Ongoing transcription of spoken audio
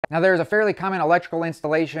Now there's a fairly common electrical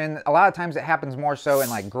installation. A lot of times it happens more so in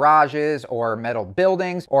like garages or metal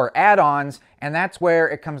buildings or add-ons, and that's where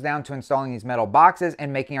it comes down to installing these metal boxes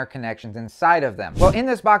and making our connections inside of them. Well, in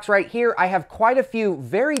this box right here, I have quite a few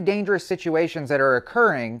very dangerous situations that are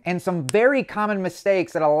occurring and some very common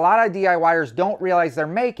mistakes that a lot of DIYers don't realize they're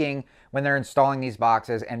making when they're installing these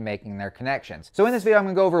boxes and making their connections. So in this video, I'm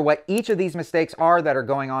gonna go over what each of these mistakes are that are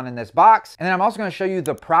going on in this box, and then I'm also gonna show you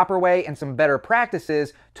the proper way and some better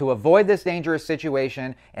practices to avoid this dangerous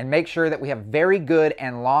situation and make sure that we have very good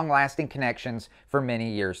and long-lasting connections for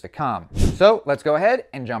many years to come. So let's go ahead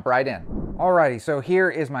and jump right in. Alrighty, so here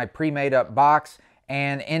is my pre-made up box,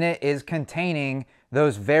 and in it is containing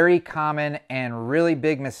those very common and really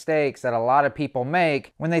big mistakes that a lot of people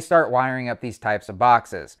make when they start wiring up these types of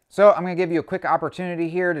boxes. So I'm gonna give you a quick opportunity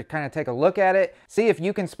here to kind of take a look at it, see if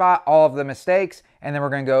you can spot all of the mistakes, and then we're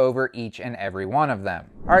gonna go over each and every one of them.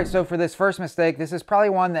 All right, so for this first mistake, this is probably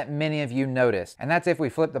one that many of you noticed, and that's if we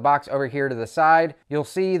flip the box over here to the side, you'll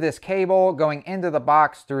see this cable going into the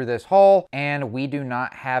box through this hole, and we do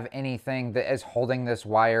not have anything that is holding this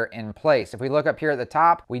wire in place. If we look up here at the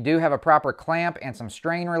top, we do have a proper clamp and some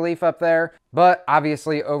strain relief up there, but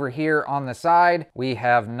obviously over here on the side, we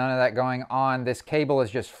have none of that going on. This cable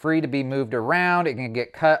is just free to be moved around. It can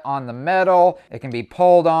get cut on the metal. It can be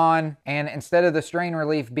pulled on. And instead of the strain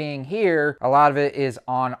relief being here, a lot of it is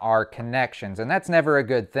on our connections, and that's never a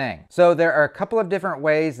good thing. So there are a couple of different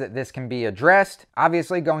ways that this can be addressed.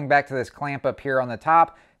 Obviously, going back to this clamp up here on the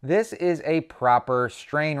top, this is a proper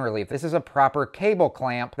strain relief. This is a proper cable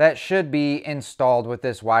clamp that should be installed with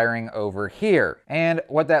this wiring over here. And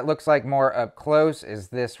what that looks like more up close is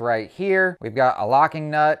this right here. We've got a locking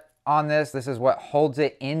nut on this. This is what holds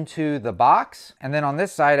it into the box. And then on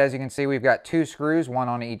this side, as you can see, we've got 2 screws, one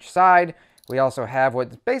on each side. We also have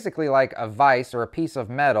what's basically like a vise or a piece of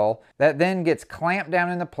metal that then gets clamped down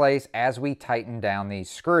into place as we tighten down these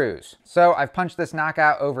screws. So I've punched this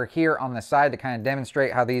knockout over here on the side to kind of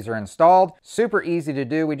demonstrate how these are installed. Super easy to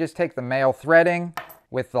do. We just take the male threading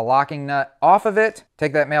with the locking nut off of it,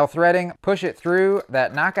 take that male threading, push it through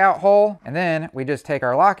that knockout hole, and then we just take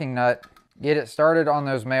our locking nut, get it started on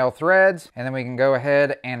those male threads, and then we can go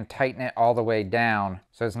ahead and tighten it all the way down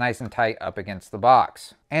so it's nice and tight up against the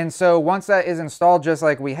box. And so once that is installed just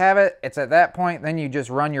like we have it, it's at that point then you just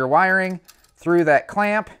run your wiring through that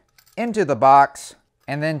clamp into the box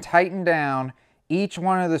and then tighten down each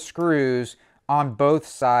one of the screws on both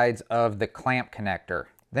sides of the clamp connector.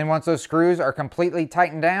 Then once those screws are completely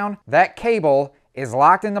tightened down, that cable is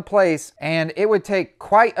locked into place, and it would take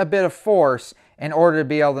quite a bit of force in order to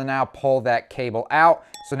be able to now pull that cable out.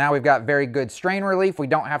 So now we've got very good strain relief. We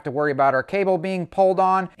don't have to worry about our cable being pulled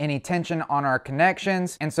on, any tension on our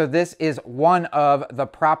connections. And so this is one of the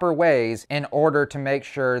proper ways in order to make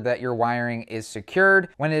sure that your wiring is secured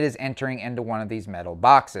when it is entering into one of these metal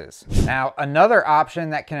boxes. Now, another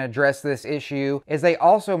option that can address this issue is they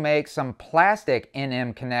also make some plastic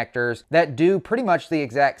NM connectors that do pretty much the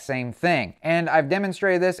exact same thing. And I've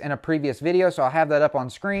demonstrated this in a previous video, so I'll have that up on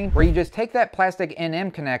screen, where you just take that plastic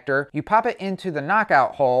NM connector, you pop it into the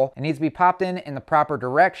knockout hole. It needs to be popped in the proper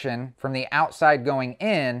direction from the outside going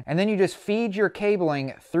in, and then you just feed your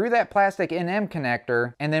cabling through that plastic NM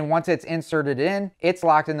connector, and then once it's inserted in, it's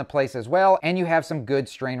locked into place as well, and you have some good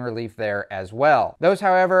strain relief there as well. Those,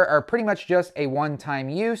 however, are pretty much just a one-time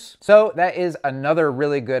use, so that is another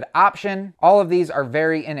really good option. All of these are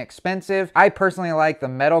very inexpensive. I personally like the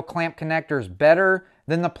metal clamp connectors better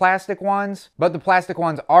than the plastic ones, but the plastic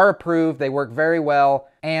ones are approved, they work very well,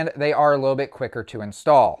 and they are a little bit quicker to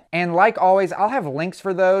install. And like always, I'll have links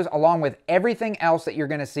for those along with everything else that you're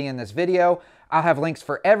gonna see in this video. I'll have links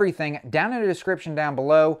for everything down in the description down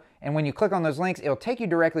below, and when you click on those links, it'll take you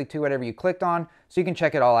directly to whatever you clicked on, so you can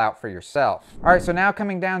check it all out for yourself. All right, so now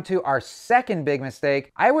coming down to our second big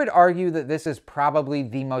mistake, I would argue that this is probably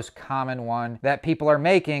the most common one that people are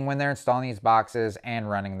making when they're installing these boxes and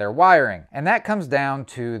running their wiring. And that comes down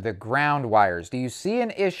to the ground wires. Do you see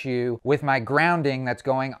an issue with my grounding that's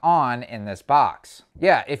going on in this box?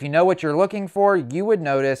 Yeah, if you know what you're looking for, you would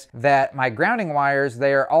notice that my grounding wires,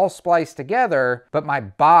 they are all spliced together, but my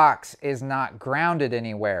box is not grounded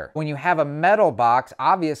anywhere. When you have a metal box,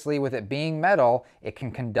 obviously with it being metal, it can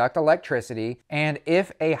conduct electricity, and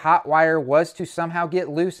if a hot wire was to somehow get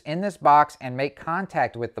loose in this box and make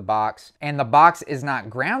contact with the box, and the box is not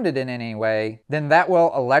grounded in any way, then that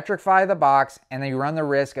will electrify the box, and then you run the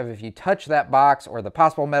risk of, if you touch that box or the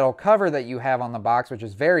possible metal cover that you have on the box, which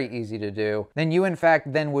is very easy to do, then you in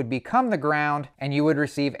fact then would become the ground and you would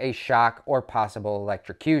receive a shock or possible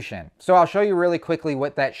electrocution. So I'll show you really quickly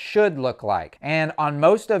what that should look like. And on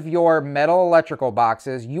most of of your metal electrical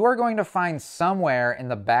boxes, you are going to find somewhere in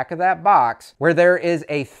the back of that box where there is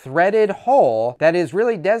a threaded hole that is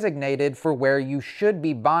really designated for where you should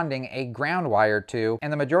be bonding a ground wire to.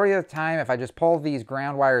 And the majority of the time, if I just pull these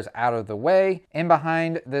ground wires out of the way, in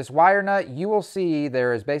behind this wire nut, you will see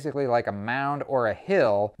there is basically like a mound or a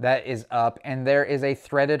hill that is up, and there is a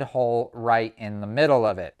threaded hole right in the middle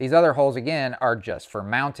of it. These other holes, again, are just for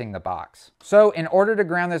mounting the box. So in order to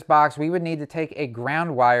ground this box, we would need to take a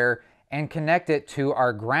ground wire and connect it to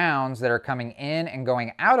our grounds that are coming in and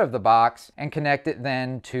going out of the box, and connect it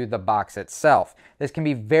then to the box itself. This can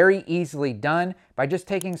be very easily done by just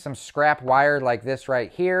taking some scrap wire like this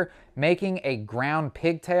right here, making a ground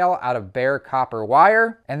pigtail out of bare copper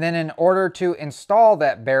wire. And then in order to install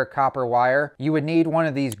that bare copper wire, you would need one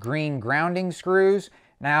of these green grounding screws.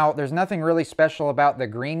 Now, there's nothing really special about the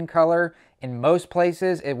green color. In most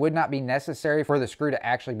places, it would not be necessary for the screw to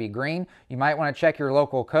actually be green. You might want to check your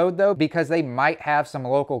local code though, because they might have some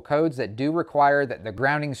local codes that do require that the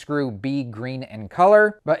grounding screw be green in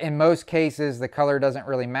color. But in most cases, the color doesn't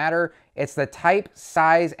really matter. It's the type,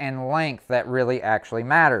 size, and length that really actually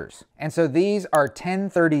matters. And so these are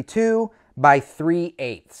 1032 by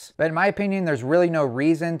 3/8. But in my opinion, there's really no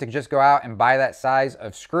reason to just go out and buy that size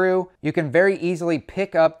of screw. You can very easily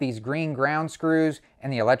pick up these green ground screws in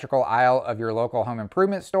the electrical aisle of your local home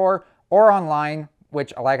improvement store or online,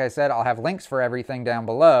 which, like I said, I'll have links for everything down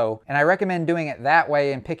below. And I recommend doing it that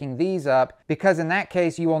way and picking these up, because in that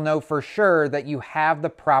case, you will know for sure that you have the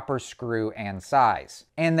proper screw and size.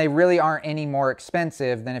 And they really aren't any more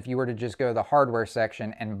expensive than if you were to just go to the hardware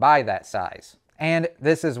section and buy that size. And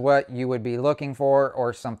this is what you would be looking for,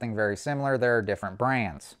 or something very similar. There are different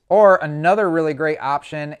brands. Or another really great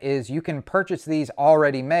option is you can purchase these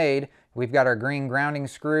already made. We've got our green grounding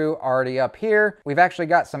screw already up here. We've actually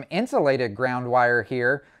got some insulated ground wire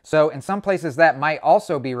here. So in some places that might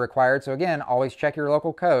also be required. So again, always check your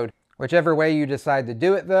local code. Whichever way you decide to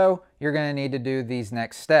do it though, you're gonna need to do these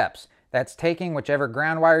next steps. That's taking whichever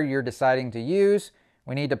ground wire you're deciding to use.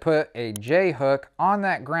 We need to put a J-hook on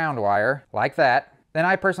that ground wire, like that. Then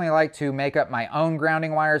I personally like to make up my own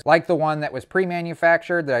grounding wires, like the one that was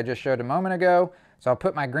pre-manufactured that I just showed a moment ago. So I'll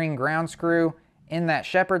put my green ground screw in that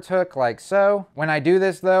shepherd's hook like so. When I do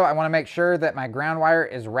this though, I want to make sure that my ground wire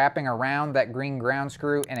is wrapping around that green ground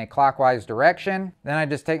screw in a clockwise direction. Then I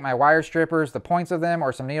just take my wire strippers, the points of them,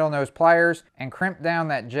 or some needle nose pliers, and crimp down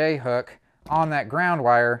that J-hook on that ground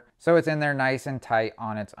wire so it's in there nice and tight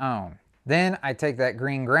on its own. Then I take that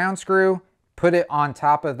green ground screw, put it on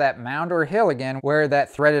top of that mound or hill again where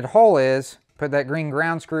that threaded hole is, put that green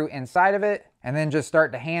ground screw inside of it, and then just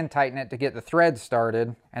start to hand tighten it to get the thread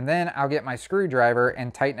started. And then I'll get my screwdriver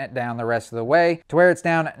and tighten it down the rest of the way to where it's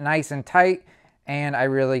down nice and tight, and I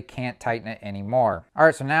really can't tighten it anymore. All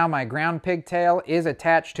right, so now my ground pigtail is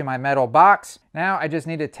attached to my metal box. Now I just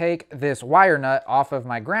need to take this wire nut off of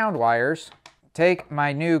my ground wires, take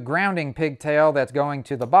my new grounding pigtail that's going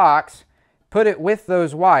to the box, put it with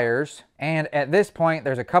those wires, and at this point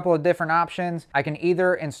there's a couple of different options. I can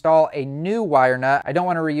either install a new wire nut. I don't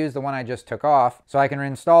want to reuse the one I just took off, so I can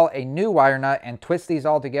install a new wire nut and twist these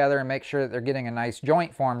all together and make sure that they're getting a nice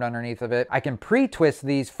joint formed underneath of it. I can pre-twist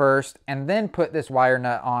these first and then put this wire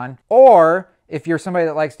nut on, or if you're somebody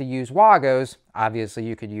that likes to use Wagos, obviously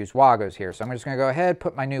you could use Wagos here. So I'm just gonna go ahead,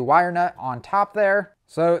 put my new wire nut on top there.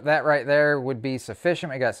 So that right there would be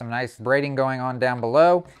sufficient. We got some nice braiding going on down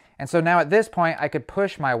below. And so now at this point, I could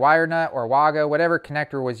push my wire nut or Wago, whatever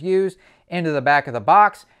connector was used, into the back of the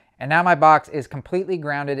box. And now my box is completely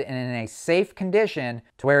grounded and in a safe condition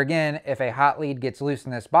to where, again, if a hot lead gets loose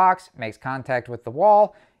in this box, makes contact with the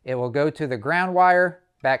wall, it will go to the ground wire,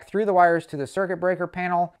 back through the wires to the circuit breaker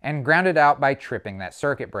panel, and ground it out by tripping that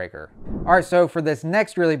circuit breaker. All right, so for this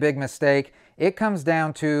next really big mistake, it comes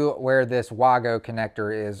down to where this Wago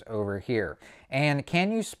connector is over here. And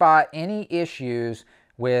can you spot any issues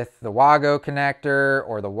with the Wago connector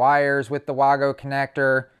or the wires with the Wago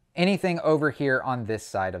connector, anything over here on this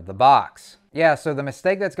side of the box? Yeah, so the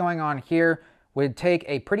mistake that's going on here would take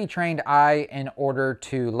a pretty trained eye in order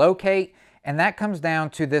to locate, and that comes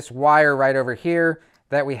down to this wire right over here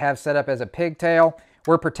that we have set up as a pigtail.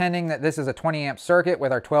 We're pretending that this is a 20 amp circuit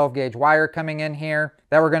with our 12 gauge wire coming in here,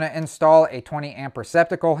 that we're going to install a 20 amp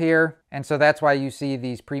receptacle here, and so that's why you see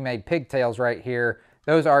these pre-made pigtails right here.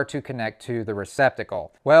 Those are to connect to the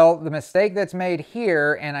receptacle. Well, the mistake that's made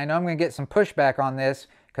here, and I know I'm going to get some pushback on this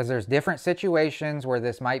because there's different situations where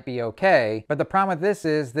this might be okay, but the problem with this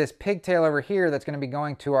is this pigtail over here that's going to be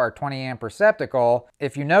going to our 20 amp receptacle.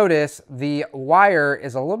 If you notice, the wire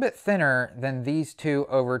is a little bit thinner than these two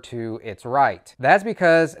over to its right. That's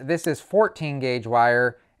because this is 14 gauge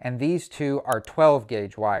wire and these two are 12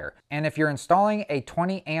 gauge wire. And if you're installing a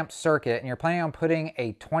 20 amp circuit and you're planning on putting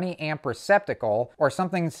a 20 amp receptacle or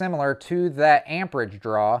something similar to that amperage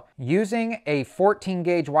draw, using a 14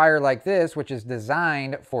 gauge wire like this, which is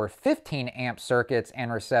designed for 15 amp circuits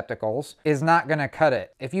and receptacles, is not going to cut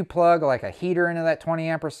it. If you plug like a heater into that 20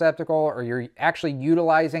 amp receptacle, or you're actually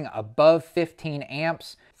utilizing above 15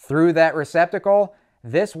 amps through that receptacle,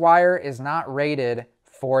 this wire is not rated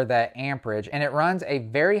for that amperage, and it runs a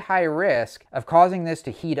very high risk of causing this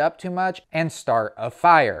to heat up too much and start a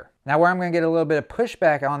fire. Now, where I'm going to get a little bit of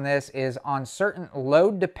pushback on this is on certain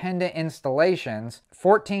load-dependent installations,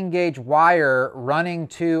 14 gauge wire running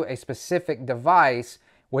to a specific device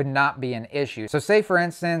would not be an issue. So say for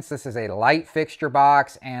instance, this is a light fixture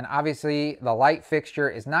box, and obviously the light fixture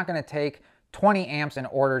is not going to take 20 amps in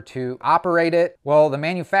order to operate it. Well, the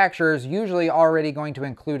manufacturer is usually already going to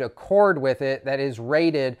include a cord with it that is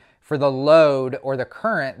rated for the load or the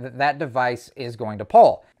current that that device is going to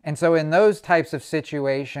pull. And so in those types of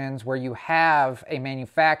situations where you have a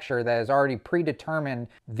manufacturer that has already predetermined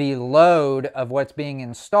the load of what's being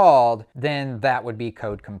installed, then that would be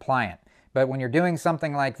code compliant. But when you're doing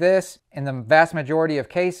something like this, in the vast majority of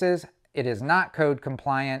cases, it is not code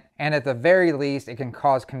compliant, and at the very least, it can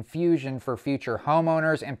cause confusion for future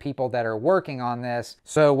homeowners and people that are working on this.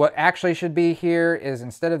 So what actually should be here is,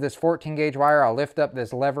 instead of this 14 gauge wire, I'll lift up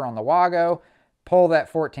this lever on the Wago, pull that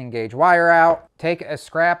 14 gauge wire out, take a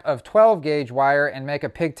scrap of 12 gauge wire and make a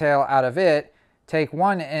pigtail out of it, take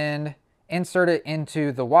one end, insert it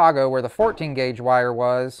into the Wago where the 14 gauge wire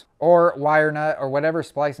was, or wire nut, or whatever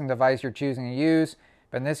splicing device you're choosing to use.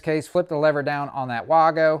 But in this case, flip the lever down on that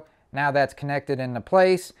Wago. Now that's connected into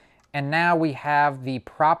place, and now we have the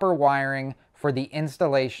proper wiring for the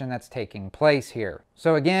installation that's taking place here.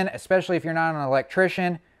 So again, especially if you're not an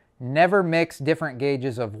electrician, never mix different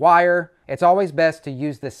gauges of wire. It's always best to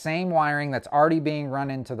use the same wiring that's already being run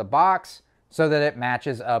into the box so that it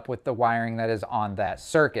matches up with the wiring that is on that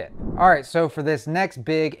circuit. All right, so for this next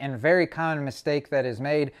big and very common mistake that is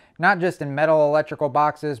made, not just in metal electrical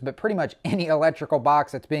boxes, but pretty much any electrical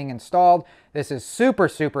box that's being installed, this is super,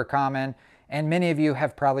 super common, and many of you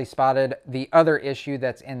have probably spotted the other issue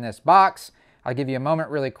that's in this box. I'll give you a moment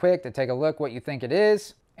really quick to take a look what you think it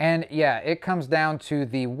is. And yeah, it comes down to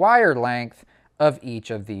the wire length of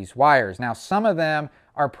each of these wires. Now, some of them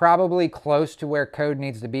are probably close to where code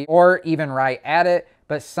needs to be, or even right at it,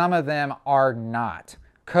 but some of them are not.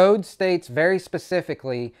 Code states very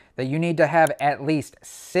specifically that you need to have at least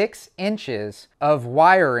 6 inches of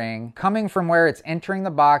wiring coming from where it's entering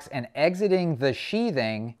the box and exiting the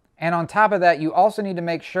sheathing. And on top of that, you also need to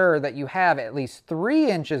make sure that you have at least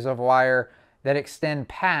 3 inches of wire that extend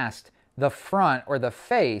past the front or the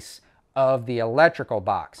face of the electrical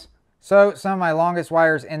box. So some of my longest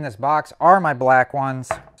wires in this box are my black ones.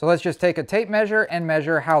 So let's just take a tape measure and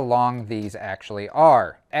measure how long these actually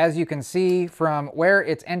are. As you can see from where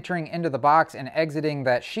it's entering into the box and exiting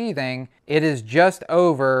that sheathing, it is just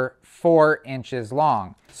over 4 inches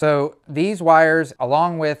long. So these wires,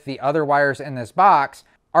 along with the other wires in this box,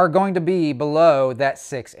 are going to be below that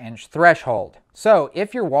 6-inch threshold. So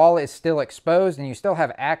if your wall is still exposed and you still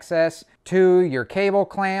have access to your cable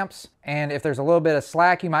clamps, and if there's a little bit of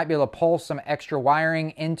slack, you might be able to pull some extra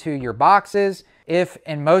wiring into your boxes. If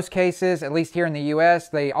in most cases, at least here in the US,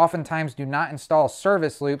 they oftentimes do not install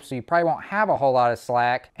service loops, so you probably won't have a whole lot of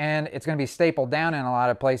slack, and it's going to be stapled down in a lot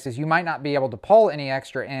of places, you might not be able to pull any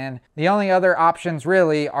extra in. The only other options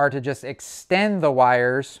really are to just extend the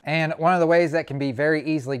wires, and one of the ways that can be very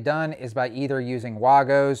easily done is by either using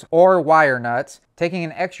Wagos or wire nuts, taking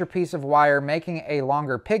an extra piece of wire, making a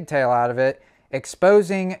longer pigtail out of it,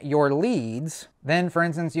 exposing your leads. Then, for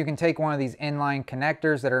instance, you can take one of these inline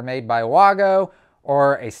connectors that are made by Wago,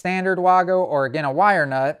 or a standard Wago, or again a wire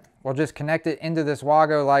nut. We'll just connect it into this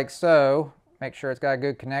Wago like so. Make sure it's got a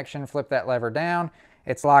good connection, flip that lever down.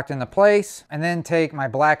 It's locked into place. And then take my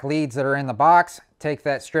black leads that are in the box, take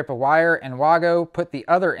that strip of wire and Wago, put the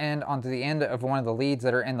other end onto the end of one of the leads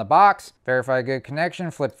that are in the box, verify a good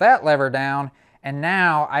connection, flip that lever down, and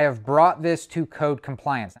now I have brought this to code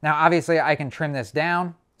compliance. Now, obviously I can trim this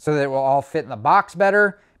down so that it will all fit in the box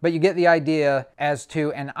better, but you get the idea as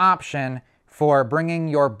to an option for bringing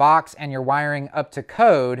your box and your wiring up to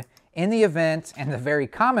code in the event, and the very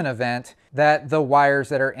common event, that the wires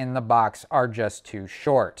that are in the box are just too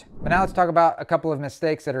short. But now let's talk about a couple of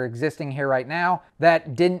mistakes that are existing here right now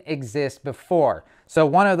that didn't exist before. So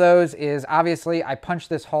one of those is, obviously I punched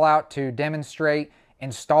this hole out to demonstrate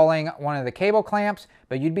installing one of the cable clamps,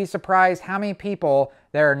 but you'd be surprised how many people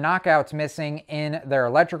there are knockouts missing in their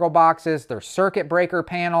electrical boxes, their circuit breaker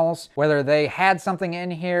panels, whether they had something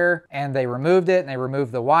in here and they removed it and they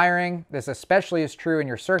removed the wiring. This especially is true in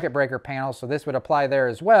your circuit breaker panels, so this would apply there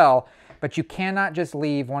as well. But you cannot just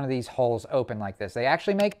leave one of these holes open like this. They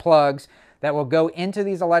actually make plugs that will go into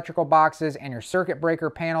these electrical boxes and your circuit breaker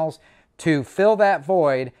panels to fill that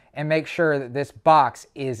void and make sure that this box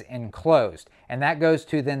is enclosed. And that goes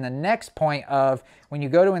to then the next point of when you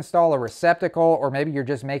go to install a receptacle, or maybe you're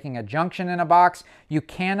just making a junction in a box, you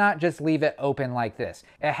cannot just leave it open like this.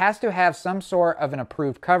 It has to have some sort of an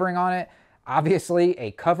approved covering on it. Obviously,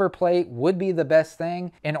 a cover plate would be the best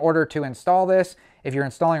thing in order to install this. If you're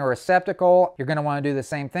installing a receptacle, you're going to want to do the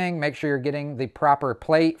same thing. Make sure you're getting the proper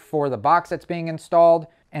plate for the box that's being installed,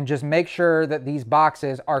 and just make sure that these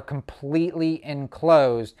boxes are completely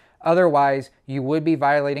enclosed. Otherwise, you would be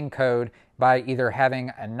violating code by either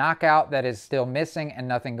having a knockout that is still missing and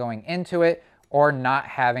nothing going into it, or not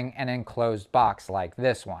having an enclosed box like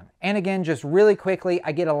this one. And again, just really quickly,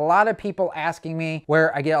 I get a lot of people asking me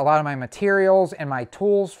where I get a lot of my materials and my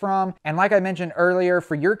tools from. And like I mentioned earlier,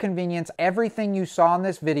 for your convenience, everything you saw in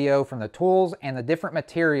this video, from the tools and the different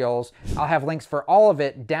materials, I'll have links for all of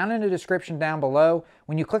it down in the description down below.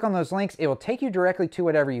 When you click on those links, it will take you directly to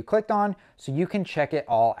whatever you clicked on, so you can check it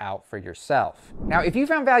all out for yourself. Now, if you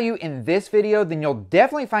found value in this video, then you'll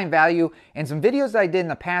definitely find value in some videos that I did in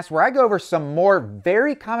the past where I go over some more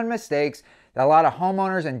very common mistakes that a lot of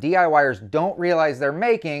homeowners and DIYers don't realize they're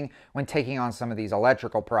making when taking on some of these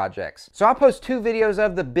electrical projects. So I'll post 2 videos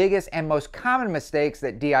of the biggest and most common mistakes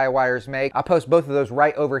that DIYers make. I'll post both of those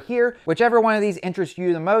right over here. Whichever one of these interests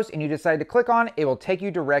you the most and you decide to click on, it will take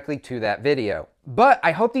you directly to that video. But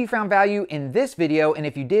I hope that you found value in this video, and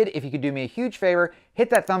if you did, if you could do me a huge favor, hit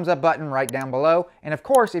that thumbs up button right down below. And of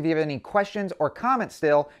course, if you have any questions or comments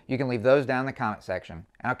still, you can leave those down in the comment section.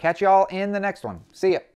 And I'll catch you all in the next one. See ya.